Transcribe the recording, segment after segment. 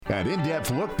An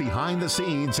in-depth look behind the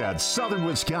scenes at Southern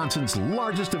Wisconsin's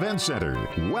largest event center.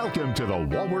 Welcome to the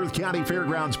Walworth County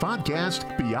Fairgrounds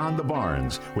podcast, Beyond the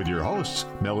Barns, with your hosts,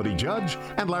 Melody Judge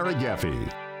and Larry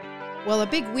Gaffey. Well, a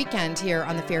big weekend here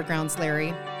on the Fairgrounds,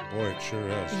 Larry. Boy, it sure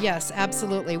is. Yes,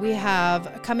 absolutely. We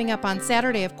have, coming up on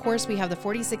Saturday, of course, we have the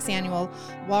 46th annual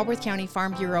Walworth County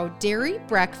Farm Bureau Dairy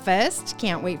Breakfast.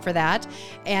 Can't wait for that.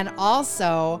 And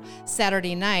also,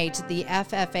 Saturday night, the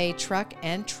FFA Truck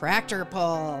and Tractor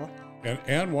Pull.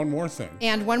 And one more thing.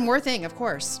 And one more thing, of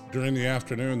course. During the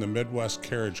afternoon, the Midwest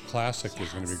Carriage Classic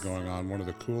is going to be going on, one of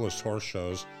the coolest horse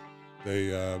shows.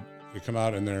 They come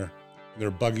out in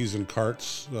their buggies and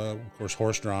carts, of course,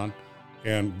 horse-drawn,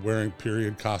 and wearing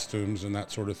period costumes and that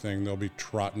sort of thing. They'll be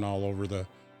trotting all over the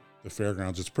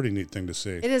fairgrounds. It's a pretty neat thing to see.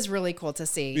 It is really cool to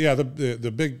see. Yeah, the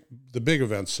big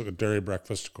events, the dairy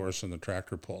breakfast, of course, and the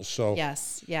tractor pulls. So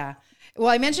yes, yeah. Well,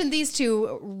 I mentioned these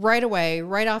two right away,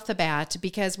 right off the bat,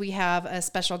 because we have a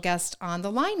special guest on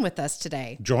the line with us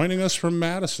today. Joining us from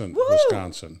Madison,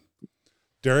 Wisconsin,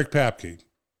 Derrick Papcke.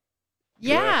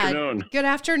 Yeah, good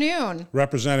afternoon.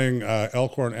 Representing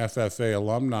Elkhorn FFA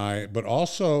Alumni, but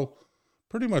also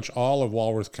pretty much all of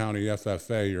Walworth County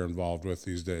FFA you're involved with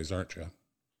these days, aren't you?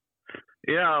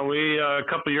 Yeah, we a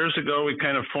couple of years ago, we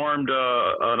kind of formed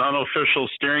an unofficial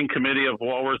steering committee of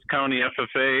Walworth County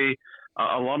FFA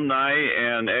alumni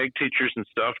and ag teachers and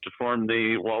stuff to form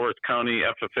the Walworth County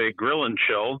FFA Grill and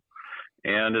Chill.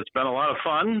 And it's been a lot of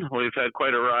fun. We've had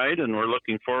quite a ride, and we're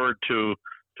looking forward to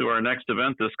our next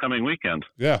event this coming weekend.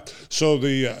 Yeah. So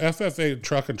the FFA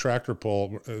Truck and Tractor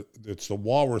Pull, it's the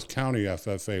Walworth County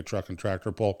FFA Truck and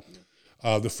Tractor Pull.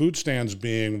 The food stand's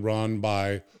being run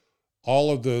by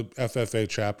all of the FFA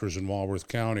chapters in Walworth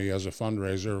County as a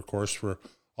fundraiser, of course, for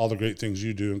all the great things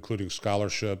you do, including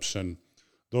scholarships and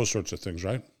those sorts of things,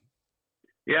 right?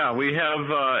 Yeah, we have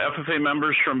FFA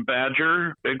members from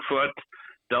Badger, Bigfoot,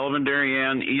 Delavan,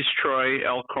 Darien, East Troy,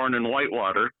 Elkhorn, and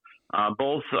Whitewater.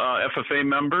 Both FFA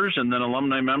members and then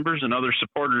alumni members and other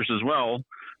supporters as well,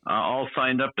 all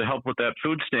signed up to help with that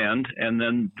food stand. And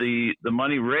then the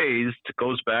money raised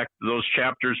goes back to those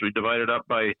chapters. We divided up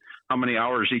by how many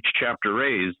hours each chapter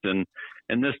raised. And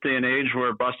in this day and age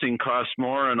where busing costs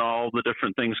more and all the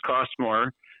different things cost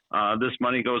more, this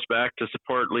money goes back to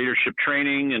support leadership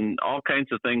training and all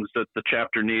kinds of things that the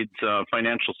chapter needs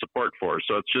financial support for.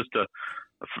 So it's just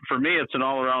for me, it's an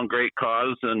all-around great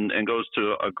cause and goes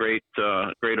to a great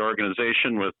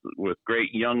organization with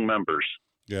great young members.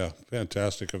 Yeah,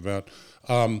 fantastic event.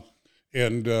 And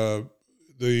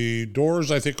the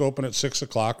doors, I think, open at 6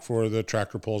 o'clock for the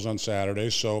tractor pulls on Saturday.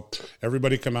 So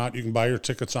everybody come out. You can buy your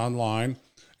tickets online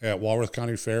at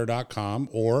walworthcountyfair.com,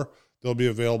 or they'll be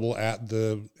available at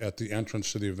the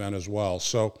entrance to the event as well.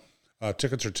 So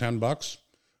tickets are $10.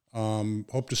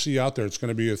 Hope to see you out there. It's going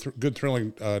to be a good,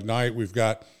 thrilling night. We've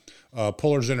got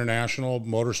Pullers International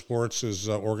Motorsports is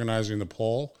organizing the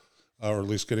pull, or at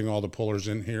least getting all the pullers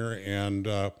in here. And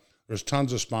there's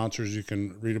tons of sponsors. You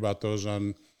can read about those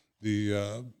on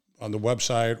the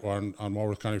website or on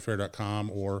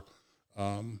walworthcountyfair.com or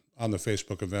on the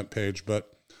Facebook event page.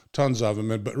 But tons of them,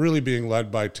 but really being led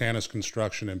by Tanis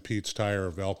Construction and Pete's Tire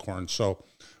of Elkhorn. So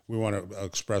we want to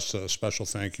express a special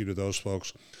thank you to those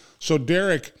folks. So,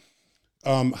 Derrick,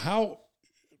 how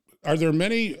are there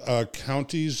many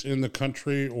counties in the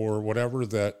country or whatever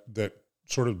that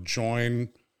sort of join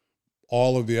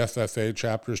all of the FFA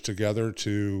chapters together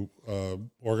to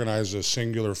organize a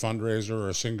singular fundraiser or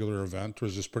a singular event, or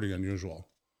is this pretty unusual?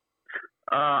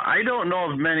 I don't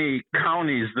know of many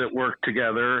counties that work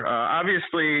together.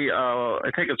 Obviously, I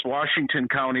think it's Washington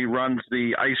County runs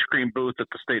the ice cream booth at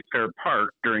the State Fair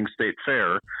Park during State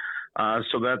Fair.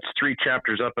 So that's 3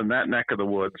 chapters up in that neck of the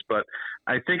woods. But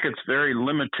I think it's very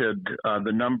limited,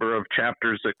 the number of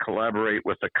chapters that collaborate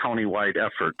with a countywide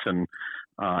effort. And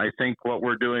I think what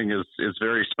we're doing is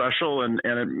very special, and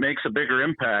it makes a bigger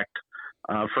impact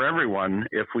for everyone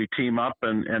if we team up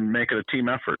and make it a team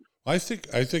effort. I think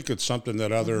it's something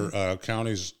that other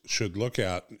counties should look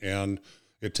at, and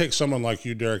it takes someone like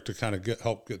you, Derrick, to kind of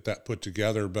help get that put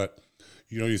together. But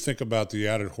you think about the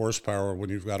added horsepower when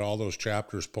you've got all those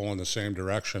chapters pulling the same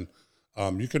direction.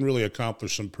 You can really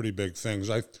accomplish some pretty big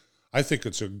things. I think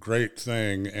it's a great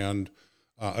thing, and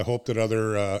I hope that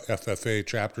other FFA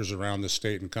chapters around the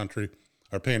state and country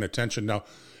are paying attention. Now,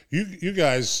 you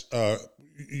guys,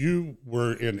 you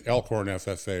were in Elkhorn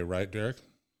FFA, right, Derrick?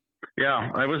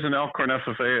 Yeah, I was in Elkhorn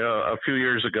FFA a few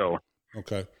years ago.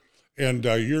 Okay, and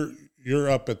you're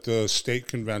up at the state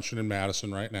convention in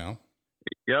Madison right now.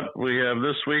 Yep, we have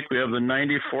this week. We have the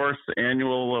 94th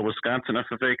annual Wisconsin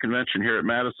FFA convention here at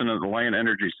Madison at the Lion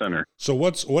Energy Center. So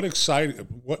what exciting?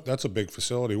 That's a big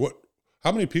facility.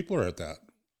 How many people are at that?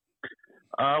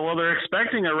 Well, they're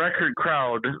expecting a record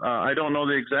crowd. I don't know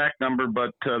the exact number,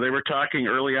 but they were talking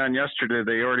early on yesterday.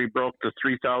 They already broke the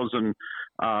 3,000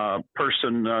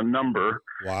 person number.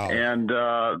 Wow. And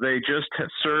they just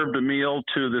served a meal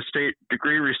to the state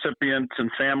degree recipients and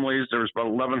families. There was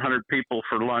about 1,100 people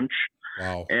for lunch.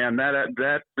 Wow. And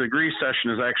that degree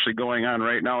session is actually going on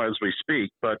right now as we speak.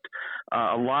 But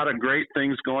a lot of great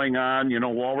things going on. You know,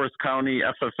 Walworth County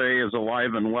FFA is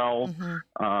alive and well.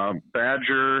 Mm-hmm.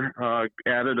 Badger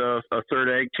added a third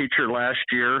ag teacher last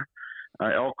year.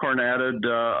 Elkhorn added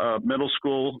a middle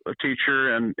school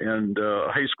teacher and a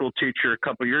high school teacher a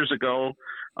couple years ago.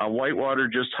 Whitewater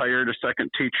just hired a second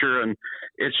teacher, and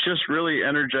it's just really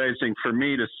energizing for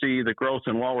me to see the growth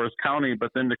in Walworth County,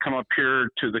 but then to come up here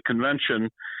to the convention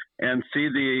and see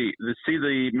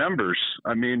the members.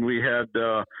 I mean, we had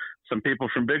some people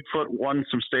from Bigfoot won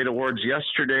some state awards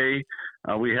yesterday.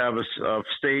 We have a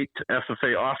state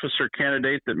FFA officer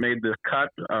candidate that made the cut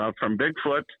from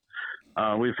Bigfoot.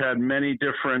 We've had many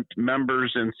different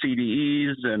members in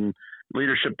CDEs and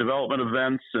leadership development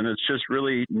events, and it's just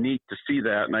really neat to see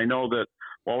that. And I know that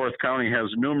Walworth County has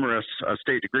numerous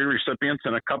state degree recipients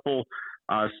and a couple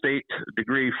state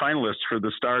degree finalists for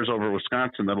the Stars over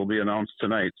Wisconsin that will be announced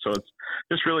tonight. So it's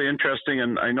just really interesting.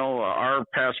 And I know our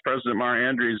past president, Mara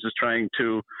Andrews, is trying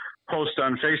to post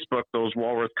on Facebook those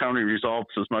Walworth County results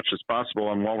as much as possible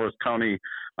on Walworth County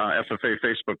FFA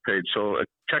Facebook page. So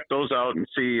check those out and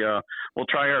see. We'll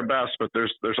try our best, but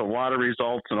there's a lot of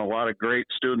results and a lot of great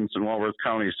students in Walworth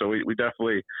County. So we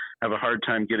definitely have a hard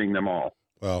time getting them all.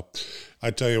 Well,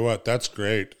 I tell you what, that's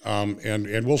great.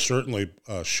 And we'll certainly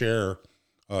share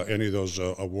any of those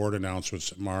award announcements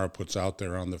that Mara puts out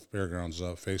there on the Fairgrounds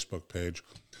Facebook page.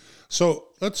 So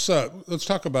let's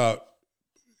talk about,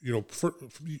 you know,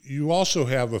 you also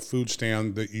have a food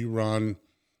stand that you run,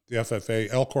 the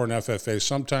FFA, Elkhorn FFA.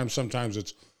 Sometimes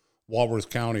it's Walworth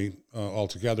County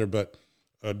altogether, but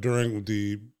during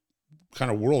the kind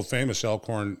of world famous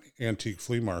Elkhorn Antique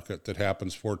Flea Market that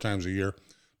happens 4 times a year.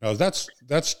 Now that's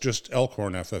just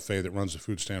Elkhorn FFA that runs the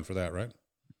food stand for that, right?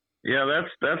 Yeah,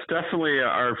 that's definitely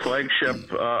our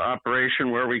flagship operation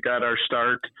where we got our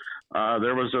start.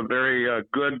 There was a very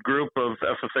good group of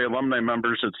FFA alumni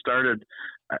members that started,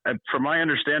 from my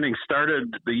understanding,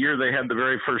 started the year they had the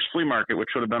very first flea market, which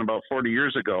would have been about 40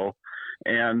 years ago.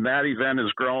 And that event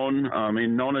has grown. I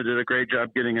mean, Nona did a great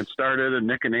job getting it started, and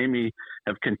Nick and Amy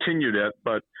have continued it.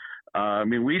 But I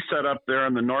mean, we set up there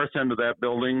on the north end of that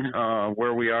building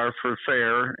where we are for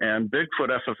fair, and Bigfoot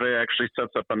FFA actually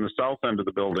sets up on the south end of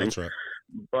the building. That's right.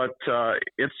 But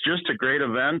it's just a great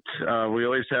event. We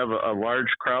always have a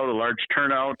large crowd, a large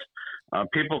turnout.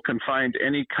 People can find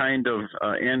any kind of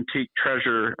antique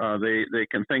treasure they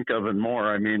can think of and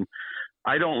more. I mean,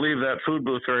 I don't leave that food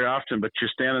booth very often, but you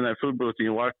stand in that food booth and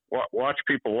you watch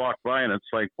people walk by, and it's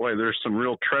like, boy, there's some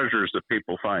real treasures that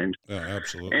people find. Yeah,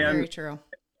 absolutely. And, very true.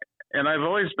 And I've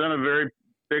always been a very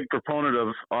big proponent of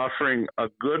offering a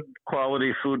good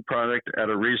quality food product at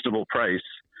a reasonable price.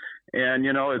 And,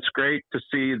 you know, it's great to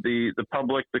see the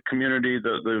public, the community,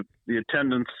 the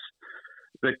attendants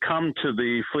that come to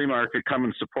the flea market come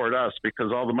and support us,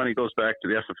 because all the money goes back to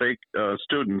the FFA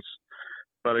students.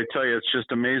 But I tell you, it's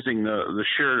just amazing the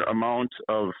sheer amount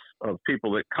of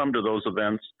people that come to those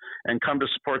events and come to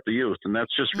support the youth. And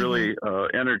that's just really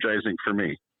energizing for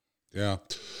me. Yeah.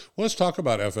 Well, let's talk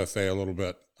about FFA a little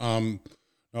bit.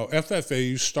 Now, FFA,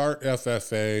 you start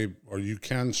FFA, or you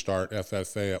can start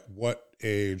FFA at what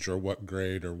age or what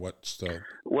grade or what's the...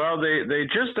 Well, they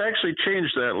just actually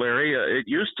changed that, Larry. It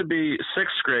used to be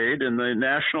 6th grade, and the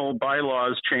national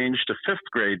bylaws changed to 5th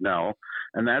grade now,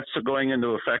 and that's going into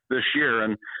effect this year.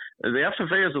 And the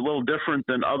FFA is a little different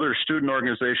than other student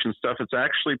organization stuff. It's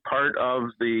actually part of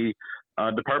the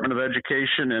Department of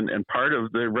Education and part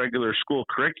of the regular school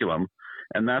curriculum.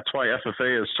 And that's why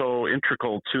FFA is so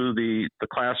integral to the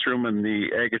classroom and the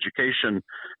ag education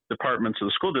departments of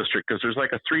the school district, because there's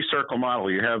like a 3-circle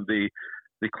model. You have the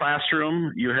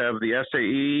classroom, you have the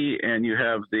SAE, and you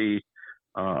have the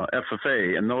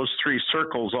FFA. And those 3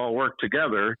 circles all work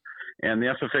together. And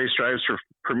the FFA strives for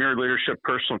premier leadership,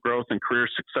 personal growth, and career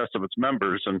success of its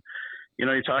members. And you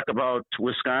know, you talk about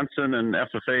Wisconsin and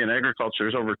FFA and agriculture.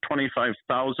 There's over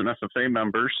 25,000 FFA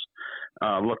members.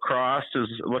 La Crosse is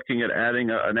looking at adding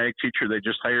an ag teacher. They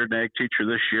just hired an ag teacher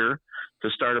this year to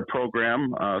start a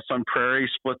program. Sun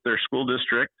Prairie split their school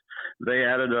district. They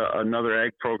added another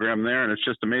ag program there, and it's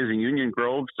just amazing. Union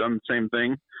Grove's done the same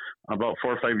thing. About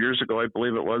 4 or 5 years ago, I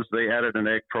believe it was, they added an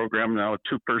ag program, now a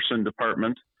 2-person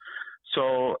department.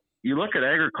 So you look at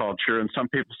agriculture, and some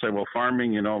people say, well,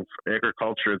 farming, you know,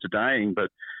 agriculture, it's dying. But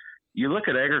you look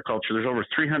at agriculture, there's over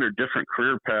 300 different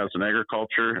career paths in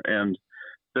agriculture, and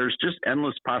there's just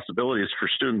endless possibilities for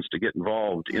students to get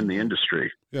involved in the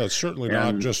industry. Yeah, it's certainly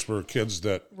not just for kids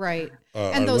that right.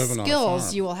 are And those living skills on a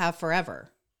farm. you will have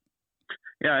forever.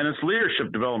 Yeah, and it's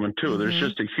leadership development too. There's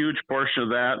just a huge portion of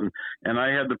that, and I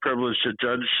had the privilege to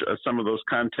judge some of those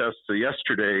contests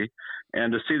yesterday,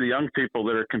 and to see the young people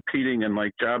that are competing in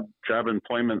like job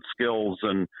employment skills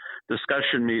and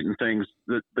discussion meet and things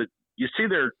that you see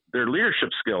their leadership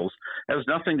skills has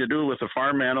nothing to do with a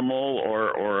farm animal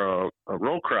or a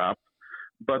row crop,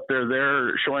 but they're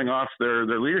there showing off their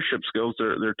leadership skills,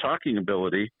 their talking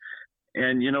ability.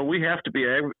 And, we have to be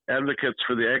advocates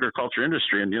for the agriculture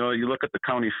industry. And, you look at the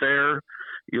county fair,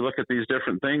 you look at these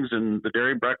different things and the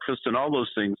dairy breakfast and all those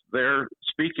things, they're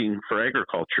speaking for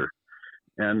agriculture.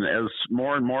 And as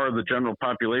more and more of the general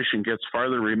population gets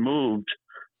farther removed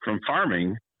from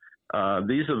farming,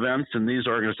 these events and these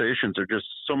organizations are just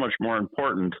so much more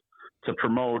important to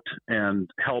promote and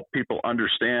help people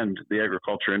understand the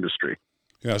agriculture industry.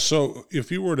 Yeah. So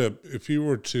if you were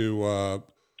to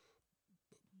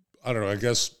I don't know, I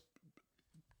guess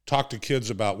talk to kids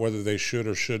about whether they should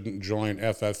or shouldn't join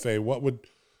FFA, what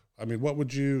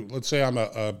would you, let's say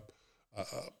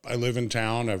I live in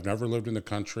town, I've never lived in the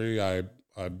country, I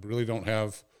really don't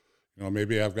have,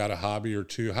 maybe I've got a hobby or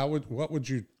two. What would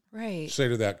you say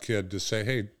to that kid to say,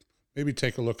 hey, maybe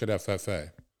take a look at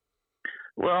FFA?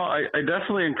 Well, I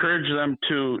definitely encourage them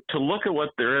to look at what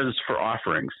there is for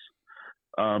offerings,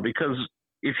 because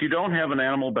if you don't have an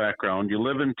animal background, you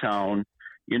live in town,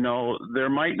 there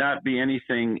might not be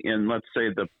anything in, let's say,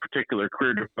 the particular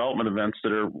career development events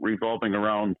that are revolving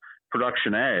around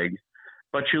production ag,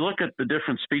 but you look at the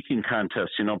different speaking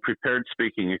contests, prepared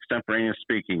speaking, extemporaneous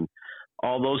speaking,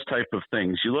 all those type of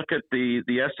things. You look at the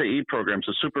SAE programs,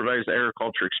 the Supervised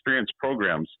Agriculture Experience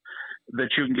programs that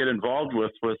you can get involved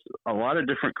with a lot of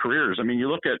different careers. I mean, you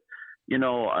look at,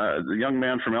 the young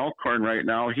man from Elkhorn right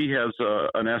now, he has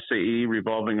an SAE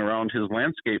revolving around his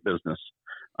landscape business.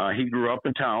 He grew up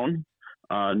in town,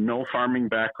 no farming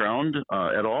background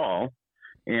at all,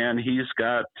 and he's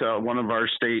got one of our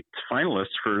state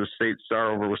finalists for the State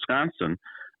Star over Wisconsin,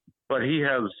 but he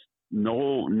has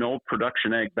no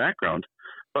production ag background,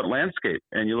 but landscape.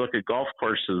 And you look at golf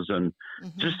courses and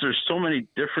just there's so many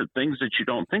different things that you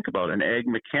don't think about, and ag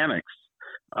mechanics.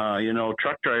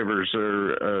 Truck drivers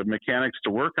or mechanics to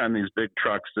work on these big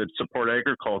trucks that support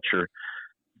agriculture.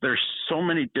 There's so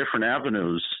many different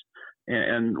avenues.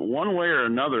 And one way or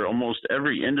another, almost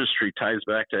every industry ties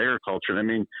back to agriculture. I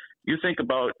mean, you think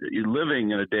about you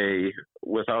living in a day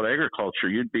without agriculture,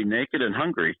 you'd be naked and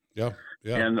hungry. Yeah.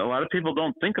 And a lot of people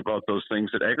don't think about those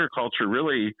things, that agriculture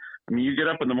really, I mean, you get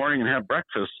up in the morning and have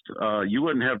breakfast. You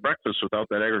wouldn't have breakfast without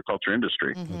that agriculture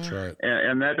industry. That's right.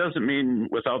 And that doesn't mean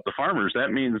without the farmers.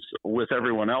 That means with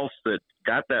everyone else that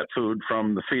got that food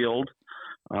from the field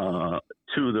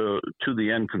to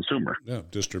the end consumer. Yeah,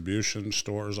 distribution,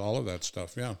 stores, all of that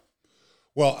stuff. Yeah.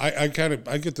 Well, I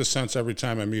get the sense every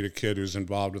time I meet a kid who's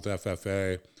involved with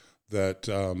FFA that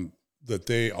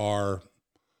they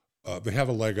have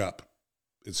a leg up.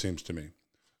 It seems to me,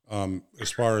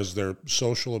 as far as their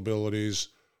social abilities,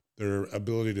 their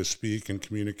ability to speak and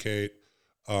communicate.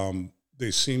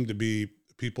 They seem to be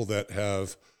people that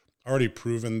have already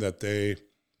proven that they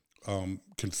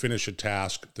can finish a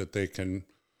task, that they can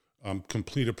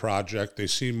complete a project. They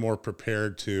seem more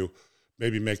prepared to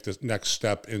maybe make the next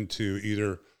step into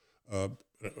either an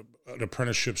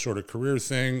apprenticeship sort of career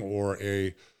thing or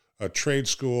a trade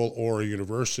school or a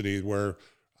university, where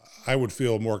I would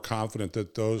feel more confident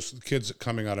that those kids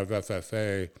coming out of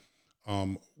FFA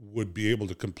would be able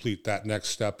to complete that next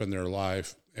step in their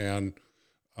life. And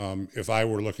if I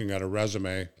were looking at a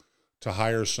resume to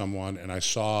hire someone and I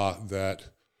saw that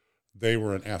they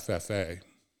were an FFA,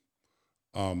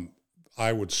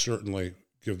 I would certainly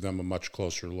give them a much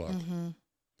closer look. Mm-hmm.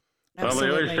 Well, they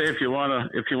always say if you want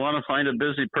to find a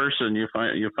busy person, you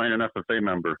find an FFA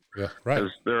member. Yeah, right.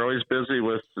 Because they're always busy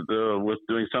with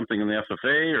doing something in the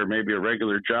FFA or maybe a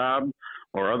regular job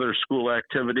or other school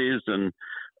activities. And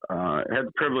I had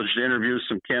the privilege to interview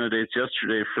some candidates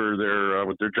yesterday for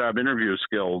with their job interview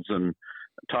skills, and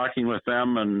talking with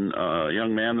them, and a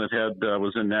young man that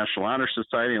was in National Honor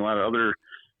Society and a lot of other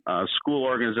school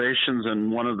organizations.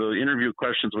 And one of the interview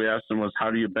questions we asked them was, how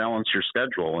do you balance your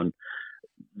schedule? And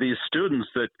these students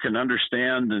that can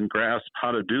understand and grasp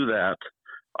how to do that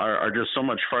are just so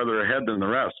much farther ahead than the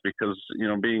rest, because,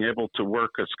 being able to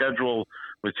work a schedule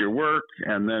with your work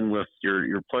and then with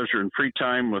your pleasure and free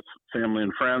time with family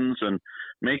and friends, and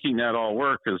making that all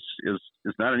work is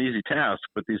not an easy task,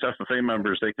 but these FFA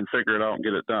members, they can figure it out and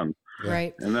get it done.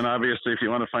 Right. And then obviously, if you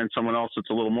want to find someone else that's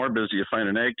a little more busy, you find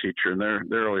an ag teacher, and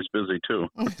they're always busy too.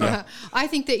 I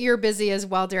think that you're busy as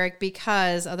well, Derrick,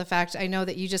 because of the fact I know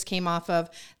that you just came off of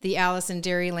the Alice and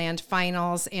Dairyland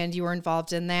finals and you were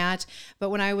involved in that. But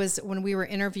when we were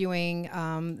interviewing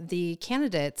the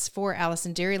candidates for Alice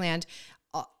and Dairyland,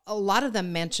 a lot of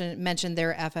them mentioned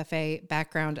their FFA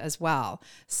background as well.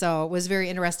 So it was very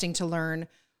interesting to learn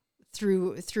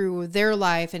through their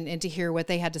life and to hear what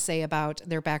they had to say about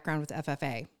their background with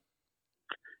FFA.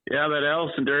 Yeah, that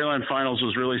Alice and Dairyland Finals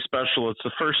was really special. It's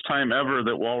the first time ever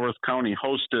that Walworth County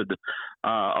hosted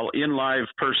an in-live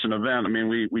person event. I mean,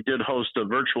 we did host a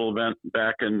virtual event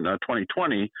back in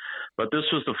 2020, but this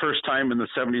was the first time in the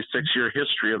 76-year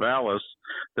history of Alice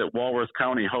that Walworth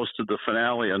County hosted the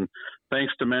finale. And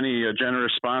thanks to many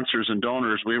generous sponsors and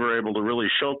donors, we were able to really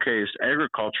showcase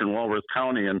agriculture in Walworth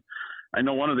County. And I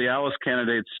know one of the Alice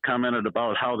candidates commented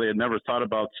about how they had never thought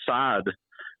about sod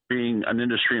being an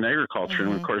industry in agriculture.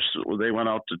 Mm-hmm. And of course, they went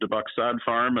out to DeBuck Sod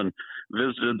Farm and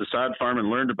visited the sod farm and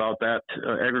learned about that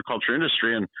agriculture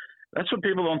industry. And that's what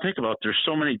people don't think about. There's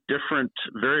so many different,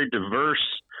 very diverse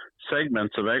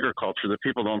segments of agriculture that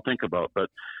people don't think about. But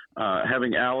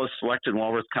having Alice selected in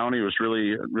Walworth County was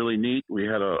really, really neat. We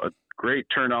had a great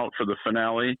turnout for the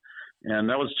finale, and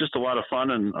that was just a lot of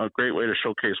fun and a great way to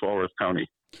showcase Walworth County.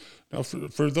 Now,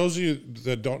 for those of you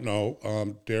that don't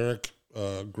know, Derrick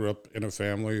grew up in a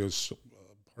family, is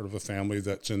part of a family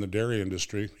that's in the dairy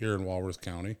industry here in Walworth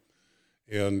County.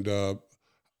 And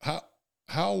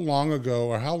how long ago,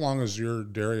 or how long has your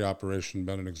dairy operation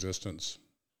been in existence?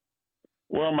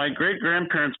 Well, my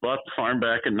great-grandparents bought the farm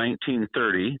back in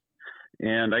 1930,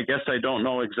 and I guess I don't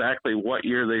know exactly what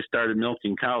year they started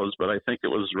milking cows, but I think it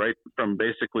was right from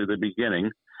basically the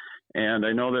beginning. And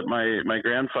I know that my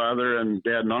grandfather and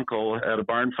dad and uncle had a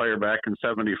barn fire back in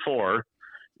 1974,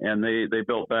 and they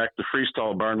built back the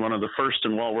freestall barn, one of the first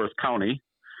in Walworth County.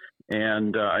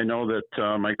 And I know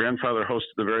that my grandfather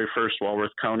hosted the very first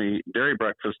Walworth County dairy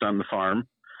breakfast on the farm.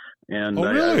 And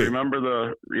really? I remember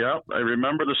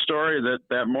the story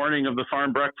that morning of the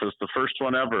farm breakfast, the first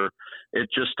one ever, it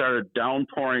just started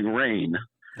downpouring rain.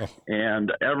 Oh.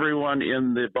 And everyone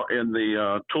in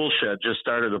the tool shed just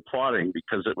started applauding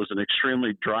because it was an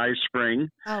extremely dry spring.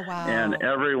 Oh, wow. And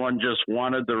everyone just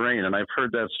wanted the rain. And I've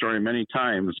heard that story many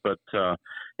times. But,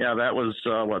 that was,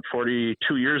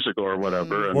 42 years ago or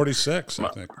whatever. 46, I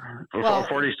think.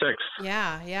 46.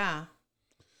 Yeah, yeah.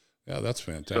 Yeah, that's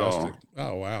fantastic.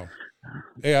 Oh, wow.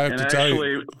 Hey, I have to tell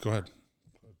you. Go ahead.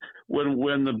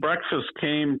 When the breakfast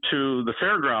came to the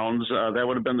Fairgrounds, that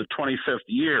would have been the 25th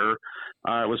year.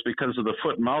 It was because of the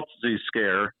foot and mouth disease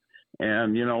scare.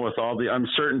 And, with all the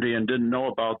uncertainty and didn't know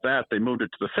about that, they moved it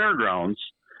to the Fairgrounds.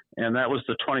 And that was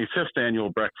the 25th annual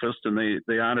breakfast. And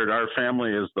they honored our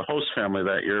family as the host family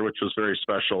that year, which was very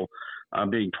special,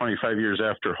 being 25 years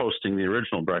after hosting the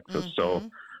original breakfast. Mm-hmm. So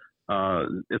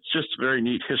it's just very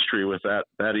neat history with that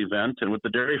event and with the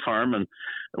dairy farm. And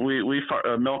we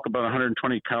milk about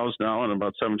 120 cows now and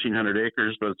about 1,700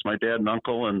 acres, but it's my dad and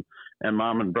uncle and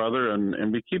mom and brother,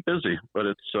 and we keep busy, but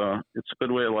it's a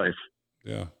good way of life.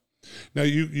 Yeah. Now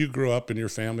you grew up and your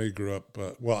family grew up,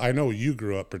 I know you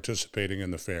grew up participating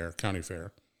in the county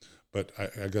fair, but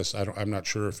I guess I'm not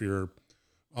sure if your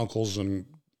uncles and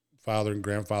father and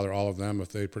grandfather, all of them, if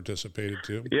they participated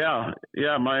too? Yeah.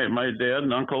 My dad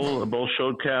and uncle both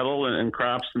showed cattle and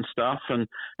crops and stuff. And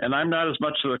I'm not as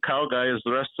much of a cow guy as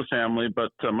the rest of the family,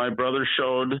 but my brother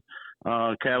showed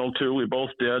cattle too. We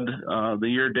both did. The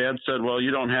year Dad said, well,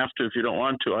 you don't have to if you don't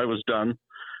want to. I was done.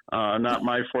 Not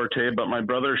my forte, but my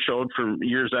brother showed for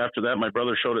years after that. My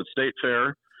brother showed at State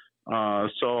Fair.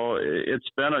 So it's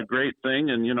been a great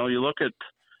thing. And, you look at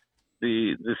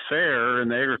the fair and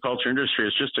the agriculture industry,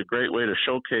 it's just a great way to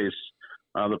showcase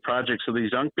the projects of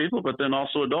these young people, but then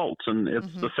also adults. And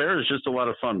the fair is just a lot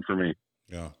of fun for me.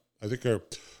 Yeah. I think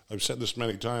I've said this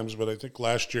many times, but I think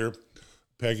last year,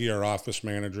 Peggy, our office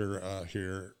manager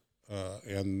here,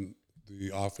 and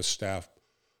the office staff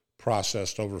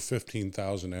processed over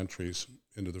 15,000 entries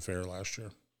into the fair last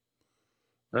year.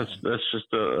 That's just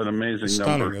an amazing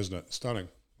Stunning, number. Isn't it? Stunning.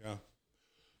 Yeah.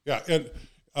 Yeah. And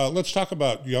let's talk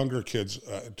about younger kids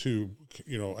too.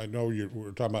 I know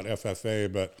we're talking about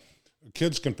FFA, but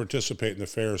kids can participate in the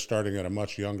fair starting at a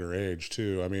much younger age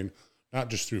too. I mean, not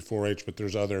just through 4-H, but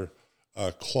there's other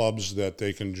clubs that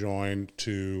they can join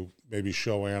to maybe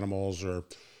show animals or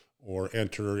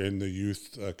enter in the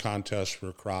youth contests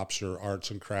for crops or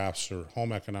arts and crafts or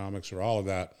home economics or all of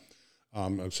that.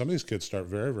 Some of these kids start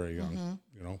very, very young,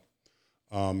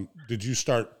 Did you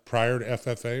start prior to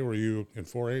FFA? Were you in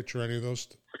 4-H or any of those?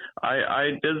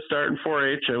 I did start in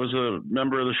 4-H. I was a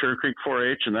member of the Sugar Creek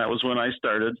 4-H, and that was when I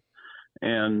started.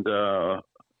 And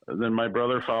then my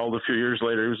brother followed a few years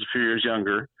later. He was a few years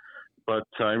younger. But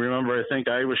I remember, I think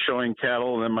I was showing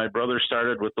cattle, and then my brother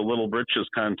started with the Little Britches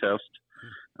contest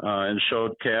and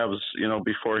showed calves,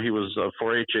 before he was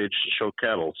 4-H age to show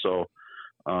cattle. So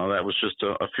that was just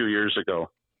a few years ago.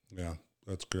 Yeah,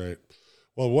 that's great.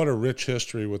 Well, what a rich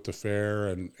history with the fair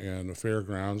and the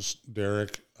fairgrounds,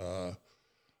 Derrick.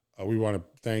 We want to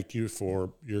thank you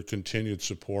for your continued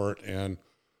support and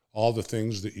all the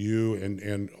things that you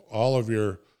and all of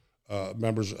your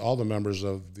members, all the members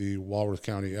of the Walworth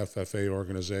County FFA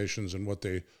organizations and what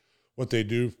they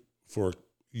do for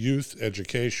youth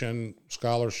education,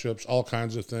 scholarships, all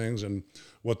kinds of things, and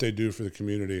what they do for the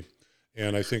community.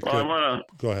 And I think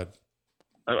go ahead.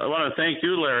 I want to thank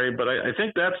you, Larry, but I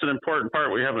think that's an important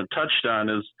part we haven't touched on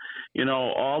is,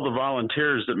 all the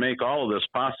volunteers that make all of this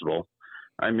possible.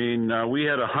 I mean, we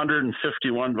had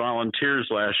 151 volunteers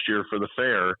last year for the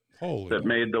fair that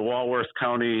made the Walworth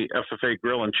County FFA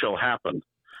Grill and Chill happen.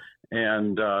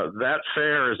 And that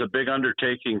fair is a big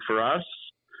undertaking for us,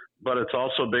 but it's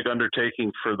also a big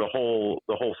undertaking for the whole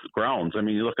grounds. I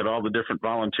mean, you look at all the different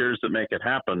volunteers that make it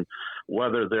happen,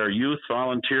 whether they're youth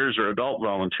volunteers or adult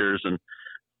volunteers. And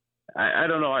I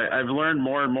don't know, I've learned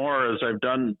more and more as I've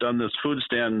done this food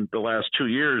stand the last 2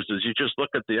 years, is you just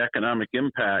look at the economic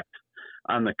impact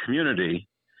on the community.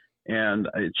 And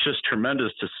it's just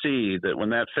tremendous to see that when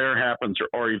that fair happens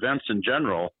or events in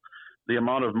general, the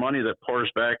amount of money that pours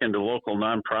back into local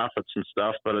nonprofits and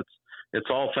stuff, but it's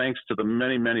all thanks to the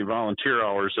many, many volunteer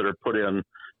hours that are put in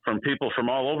from people from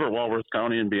all over Walworth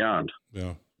County and beyond.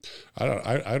 Yeah.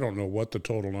 I don't know what the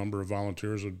total number of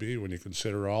volunteers would be when you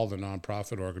consider all the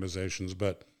nonprofit organizations,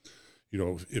 but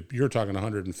if you're talking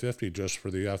 150 just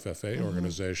for the FFA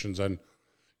organizations, and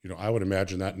I would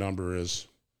imagine that number is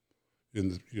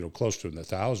in the, close to in the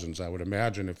thousands. I would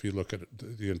imagine if you look at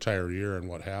the entire year and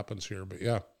what happens here. But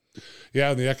yeah,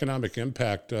 and the economic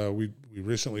impact. We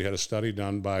recently had a study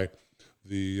done by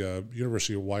the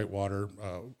University of Whitewater,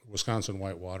 Wisconsin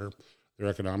Whitewater. Their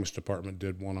economics department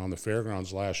did one on the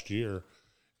fairgrounds last year,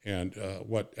 and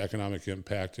what economic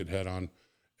impact it had on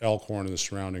Elkhorn and the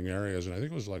surrounding areas. And I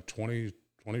think it was like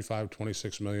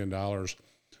 $26 million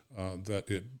that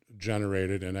it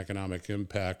generated in economic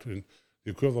impact, and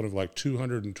the equivalent of like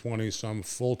 220 some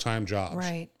full-time jobs.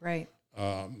 Right.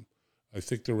 I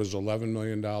think there was $11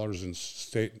 million in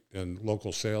state and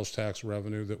local sales tax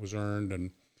revenue that was earned,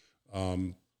 and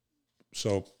well,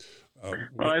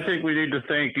 I think we need to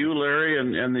thank you, Larry,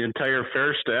 and the entire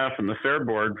fair staff and the fair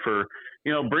board for,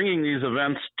 bringing these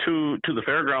events to the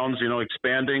fairgrounds,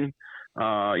 expanding.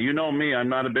 Me, I'm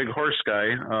not a big horse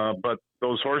guy, but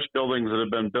those horse buildings that have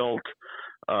been built,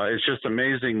 it's just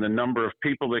amazing the number of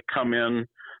people that come in,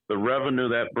 the revenue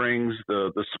that brings,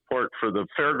 the support for the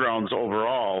fairgrounds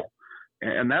overall.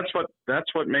 And that's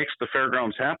what makes the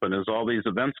fairgrounds happen, is all these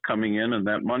events coming in and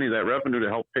that money, that revenue to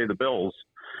help pay the bills.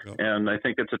 Yep. And I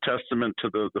think it's a testament to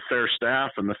the fair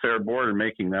staff and the fair board in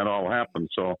making that all happen.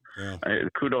 So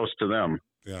kudos to them.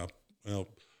 Yeah. Well,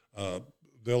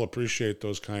 they'll appreciate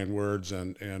those kind words,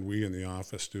 and we in the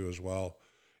office do as well.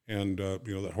 And,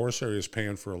 that horse area is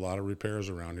paying for a lot of repairs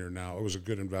around here now. It was a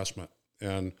good investment,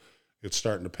 and it's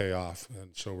starting to pay off.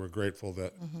 And so we're grateful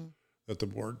that that the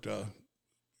board,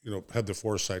 had the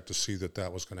foresight to see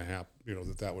that was going to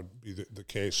happen, that would be the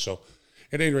case. So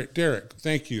at any rate, Derrick,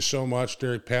 thank you so much,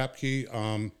 Derrick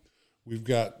Papcke. We've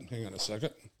got, hang on a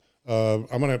second. I'm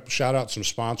going to shout out some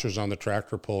sponsors on the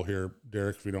tractor pull here,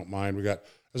 Derrick, if you don't mind. We got,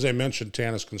 as I mentioned,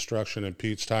 Tanis Construction and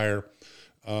Pete's Tire,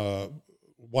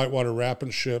 Whitewater Wrap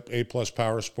and Ship, A+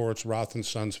 Power Sports, Roth &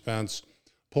 Sons Fence,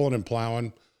 Pulling and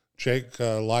Plowing, Jake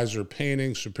Lizer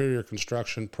Painting, Superior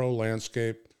Construction, Pro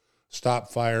Landscape, Stop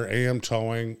Fire, AM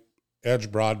Towing,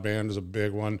 Edge Broadband is a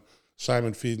big one,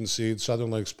 Simon Feed and Seed, Southern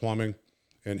Lakes Plumbing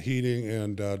and Heating,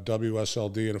 and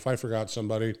WSLD. And if I forgot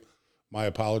somebody, my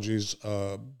apologies,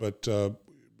 but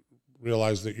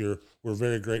realize that we're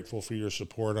very grateful for your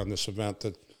support on this event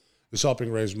that is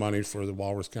helping raise money for the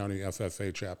Walworth County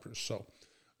FFA chapters. So,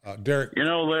 Derrick.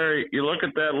 Larry, you look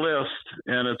at that list,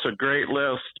 and it's a great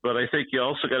list, but I think you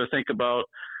also got to think about,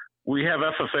 we have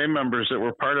FFA members that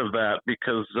were part of that,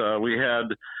 because we had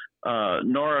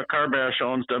Nora Carbash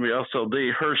owns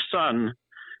WSLD. Her son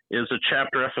is a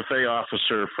chapter FFA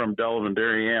officer from Delavan,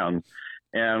 Darien.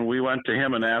 And we went to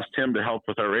him and asked him to help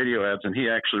with our radio ads, and he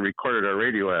actually recorded our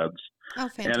radio ads. Oh,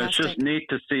 fantastic. And it's just neat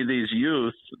to see these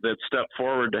youth that step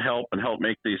forward to help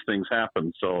make these things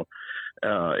happen. So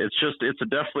it's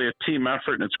definitely a team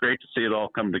effort, and it's great to see it all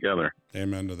come together.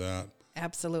 Amen to that.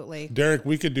 Absolutely. Derrick,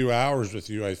 we could do hours with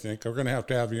you, I think. We're going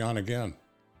to have you on again.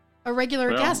 A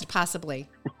regular guest, possibly.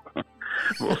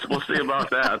 We'll see about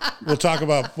that. We'll talk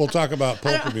about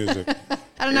polka music.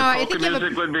 I don't know. I think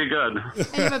music would be good.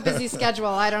 You have a busy schedule.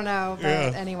 I don't know.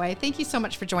 But anyway, thank you so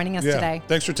much for joining us today.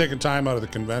 Thanks for taking time out of the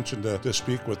convention to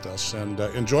speak with us. And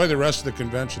enjoy the rest of the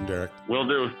convention, Derrick. Will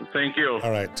do. Thank you.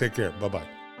 All right. Take care.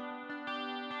 Bye-bye.